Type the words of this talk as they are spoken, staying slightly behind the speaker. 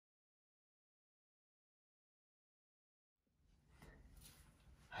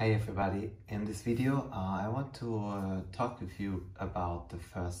Hi everybody, in this video I want to talk with you about the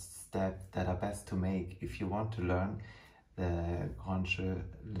first step that are best to make if you want to learn the Grand Jeu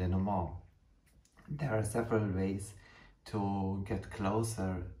Le Normand. There are several ways to get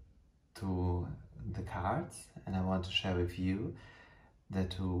closer to the cards, and I want to share with you the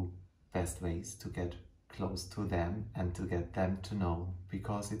two best ways to get close to them and to get them to know,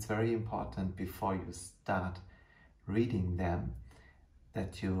 because it's very important before you start reading them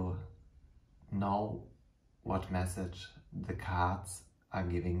that you know what message the cards are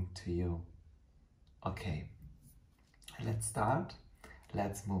giving to you. Okay, let's start.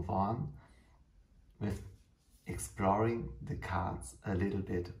 Let's move on with exploring the cards a little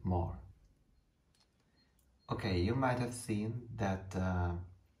bit more. Okay, you might have seen that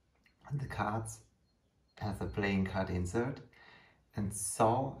the cards has a playing card insert, and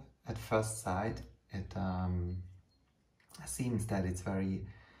so at first sight it seems that it's very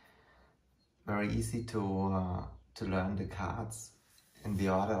easy to learn the cards in the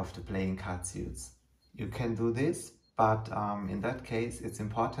order of the playing card suits. You can do this, but in that case it's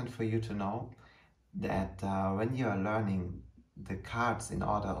important for you to know that when you are learning the cards in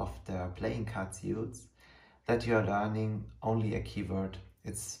order of their playing card suits, that you are learning only a keyword.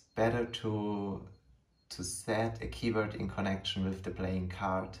 It's better to set a keyword in connection with the playing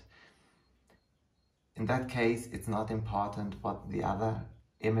card. In that case, it's not important what the other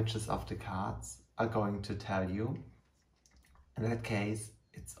images of the cards are going to tell you. In that case,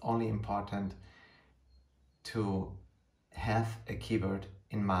 it's only important to have a keyword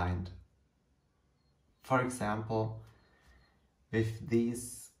in mind. For example, with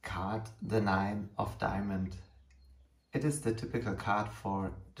this card, the 9 of diamond, it is the typical card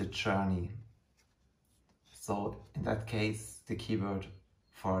for the journey. So in that case, the keyword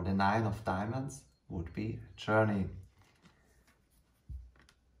for the 9 of diamonds would be journey.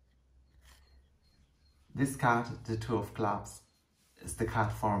 This card, the 2 of clubs, is the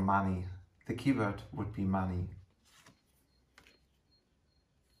card for money. The keyword would be money.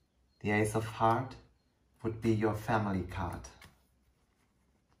 The ace of heart would be your family card.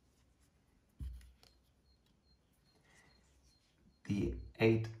 The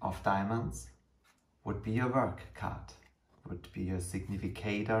 8 of diamonds would be your work card, would be your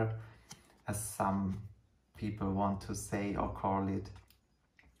significator, as some people want to say or call it.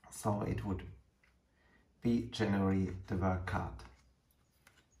 So it would be generally the work card.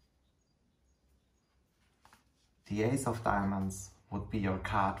 The ace of diamonds would be your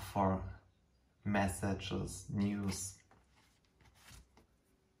card for messages, news.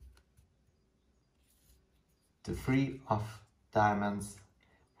 The 3 of diamonds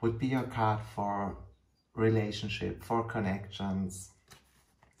would be your card for relationship, for connections.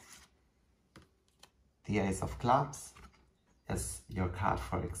 The ace of clubs is your card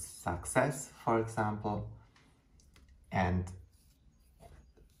for success, for example, and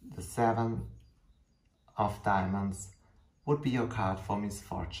the 7 of diamonds would be your card for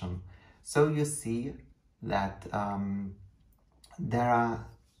misfortune. So you see that there are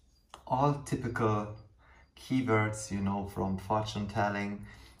all typical keywords, you know, from fortune telling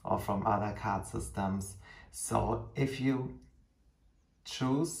or from other card systems. So if you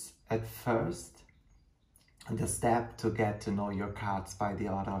choose at first the step to get to know your cards by the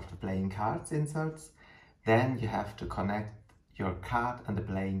order of the playing cards inserts, then you have to connect your card and the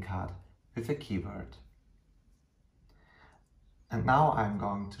playing card with a keyword. And now I'm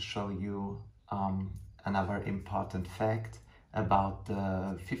going to show you another important fact about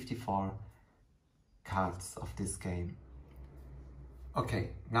the 54 cards of this game. Okay,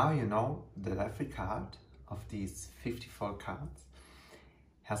 now you know that every card of these 54 cards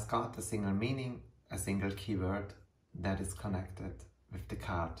has got a single meaning, a single keyword that is connected with the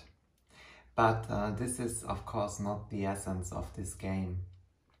card. But this is of course not the essence of this game.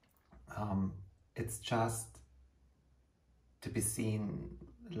 It's just to be seen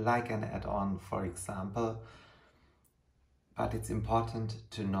like an add-on, for example, but it's important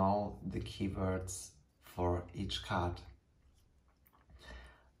to know the keywords for each card.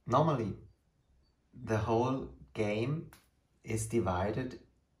 Normally, the whole game is divided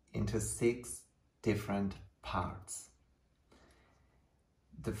into 6 different parts.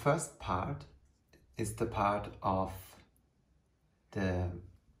 The first part is the part of the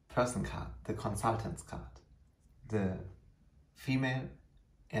person card, the consultant's card, the female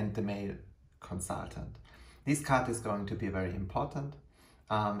and the male consultant. This card is going to be very important.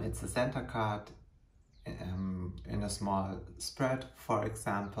 It's a center card in a small spread, for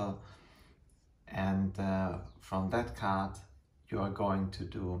example, and from that card you are going to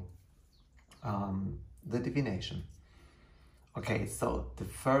do the divination. Okay, so the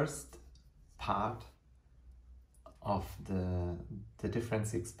first part of the different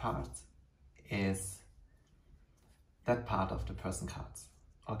 6 parts is that part of the person cards.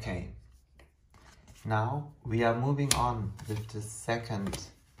 Okay, now we are moving on with the second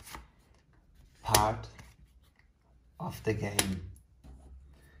part of the game.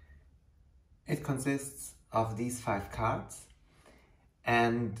 It consists of these 5 cards,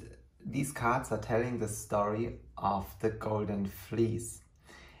 and these cards are telling the story of the Golden Fleece.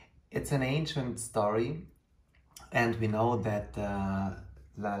 It's an ancient story, and we know that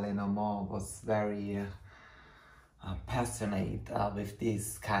Mlle Lenormand was very passionate with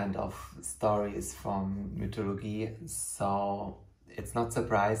these kind of stories from mythology, so it's not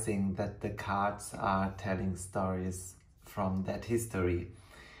surprising that the cards are telling stories from that history.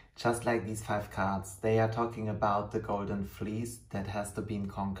 Just like these 5 cards, they are talking about the Golden Fleece that has to be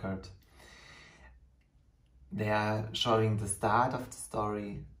conquered. They are showing the start of the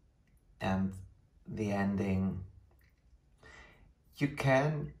story and the ending. You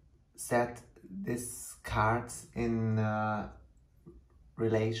can set these cards in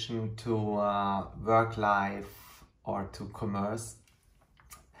relation to work life or to commerce.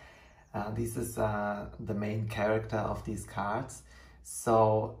 This is the main character of these cards.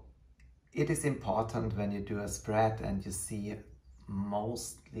 So it is important when you do a spread and you see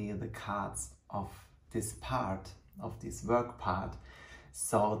mostly the cards of this part, of this work part.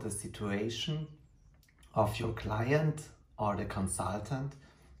 So the situation of your client or the consultant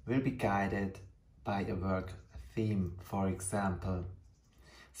will be guided by a work theme, for example.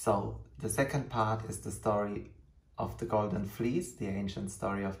 So the second part is the story of the Golden Fleece, the ancient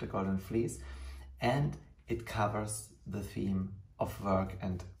story of the Golden Fleece, and it covers the theme of work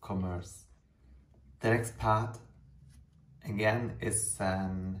and commerce. The next part, again, is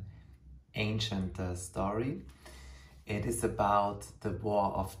an ancient story. It is about the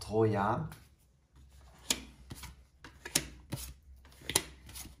war of Troya,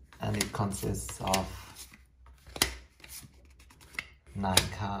 and it consists of 9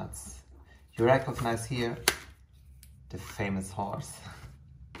 cards. You recognize here the famous horse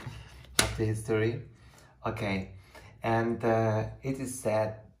of the history. Okay, and it is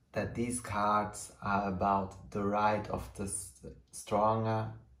said that these cards are about the right of the stronger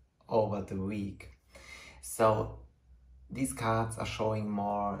over the weak. So these cards are showing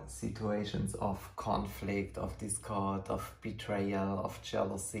more situations of conflict, of discord, of betrayal, of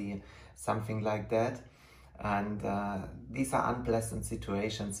jealousy, something like that. And these are unpleasant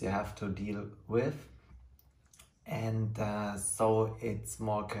situations you have to deal with. And so it's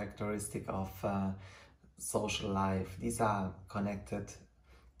more characteristic of social life. These are connected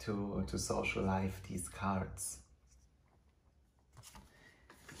to social life, these cards.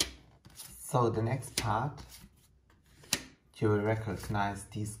 So the next part, you will recognize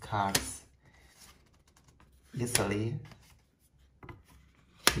these cards easily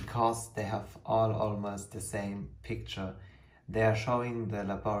because they have almost the same picture. They are showing the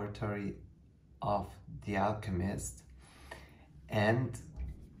laboratory of the alchemist, and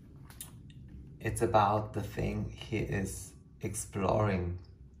it's about the thing he is exploring.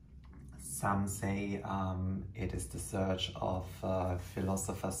 Some say it is the search of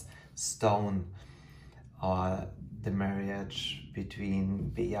philosopher's stone, or the marriage between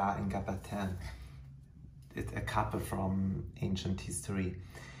Bea and Gabatin, a couple from ancient history.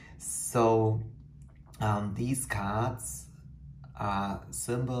 So these cards are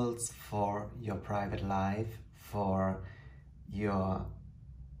symbols for your private life, for your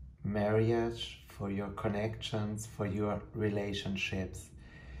marriage, for your connections, for your relationships.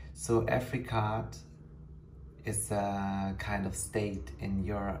 So every card is a kind of state in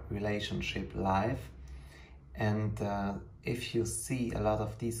your relationship life. And if you see a lot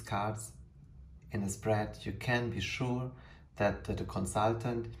of these cards in a spread, you can be sure that the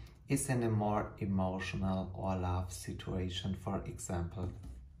consultant is in a more emotional or love situation, for example.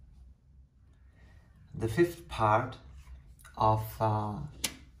 The 5th part of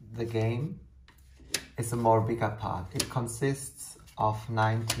the game is a more bigger part. It consists of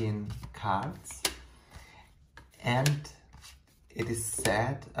 19 cards, and it is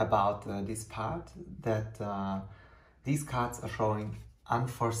said about this part that these cards are showing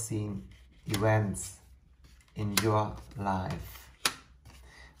unforeseen events in your life.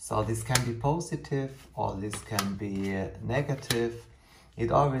 So this can be positive or this can be negative.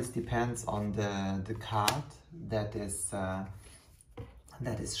 It always depends on the card that is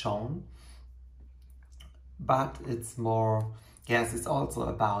shown. But it's more, yes, it's also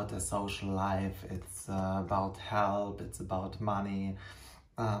about a social life. It's about help, it's about money,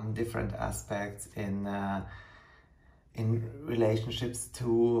 different aspects in in relationships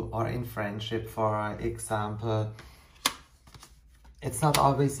too, or in friendship, for example. It's not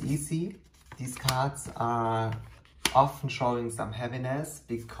always easy. These cards are often showing some heaviness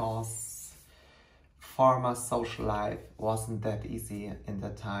because former social life wasn't that easy in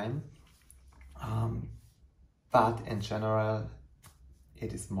that time. But in general,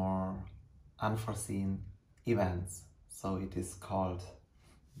 it is more unforeseen events. So it is called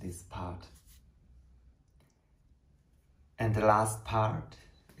this part. And the last part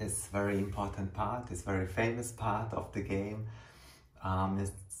is very important part, is very famous part of the game.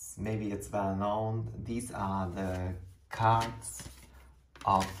 Maybe it's well known. These are the cards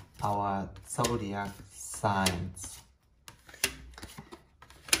of our zodiac signs.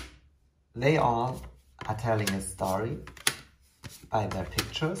 They all are telling a story by their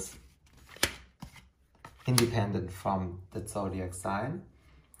pictures, independent from the zodiac sign.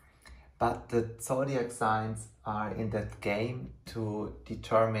 But the zodiac signs are in that game to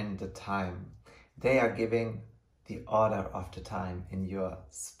determine the time. They are giving the order of the time in your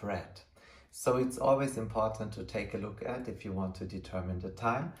spread. So it's always important to take a look at if you want to determine the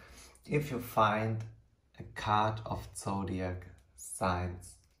time, if you find a card of zodiac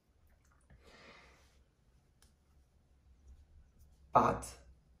signs. But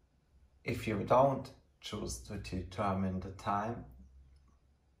if you don't choose to determine the time,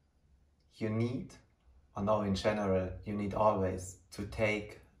 you need, or no, in general, you need always to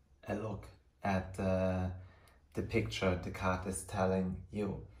take a look at the picture the card is telling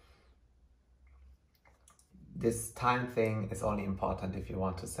you. This time thing is only important if you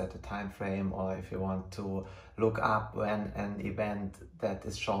want to set a time frame, or if you want to look up when an event that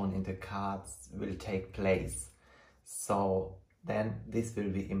is shown in the cards will take place. So then this will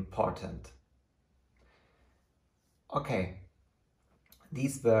be important. Okay.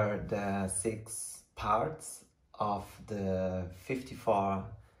 These were the 6 parts of the 54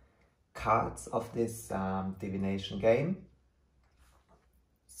 cards of this divination game.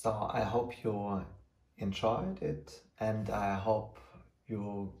 So I hope you enjoyed it, and I hope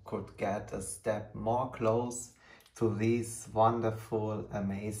you could get a step more close to these wonderful,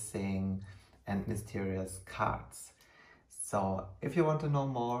 amazing and mysterious cards. So if you want to know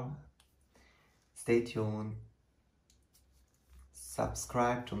more, stay tuned.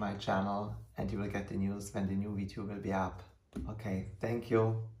 Subscribe to my channel and you will get the news when the new video will be up. Okay, thank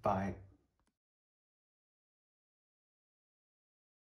you. Bye.